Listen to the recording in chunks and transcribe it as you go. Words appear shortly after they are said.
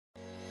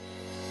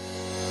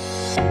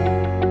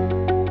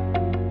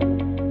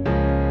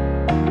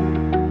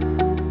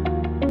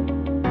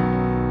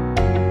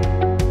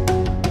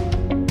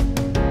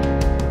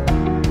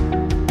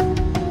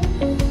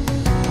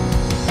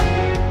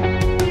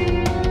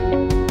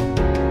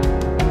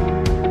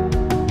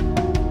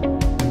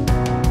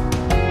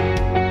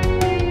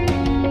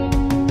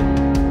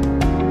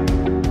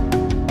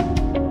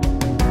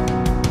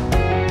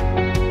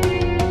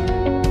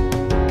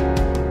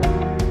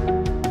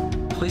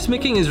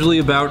Placemaking is really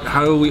about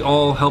how we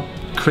all help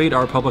create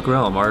our public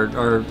realm,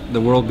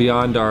 the world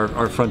beyond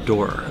our front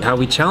door. How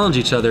we challenge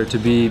each other to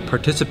be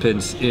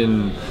participants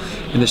in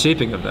the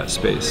shaping of that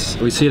space.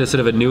 We see it as sort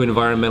of a new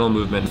environmental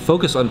movement.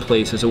 Focus on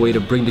place as a way to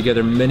bring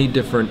together many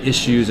different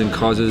issues and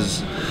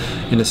causes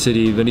in a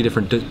city, many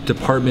different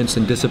departments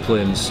and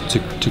disciplines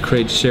to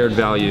create shared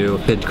value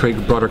and create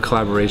broader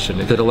collaboration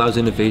that allows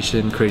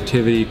innovation,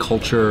 creativity,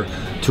 culture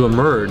to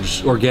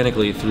emerge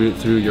organically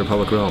through your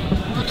public realm.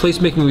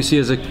 Placemaking we see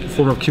as a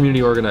form of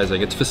community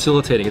organizing. It's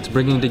facilitating, it's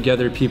bringing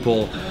together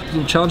people,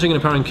 challenging and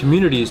empowering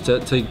communities to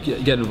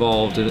get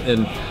involved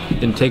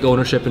and take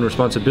ownership and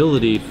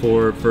responsibility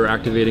for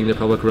activating their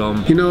public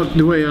realm. You know,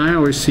 the way I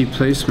always see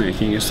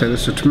placemaking is that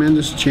it's a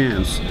tremendous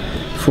chance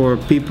for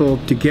people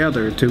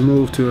together to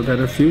move to a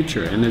better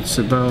future, and it's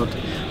about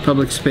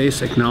public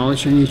space,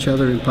 acknowledging each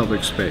other in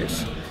public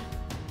space.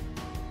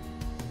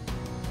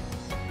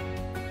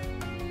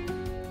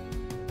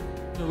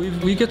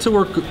 We get to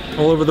work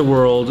all over the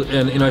world,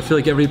 and I feel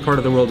like every part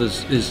of the world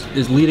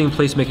is leading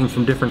placemaking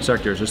from different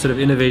sectors. There's sort of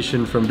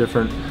innovation from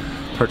different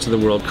parts of the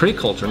world. Create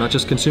culture, not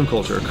just consume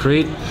culture.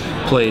 Create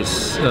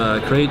place,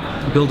 create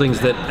buildings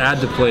that add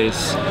to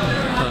place.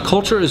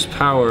 Culture is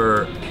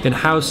power, and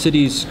how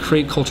cities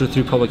create culture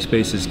through public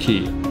space is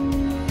key.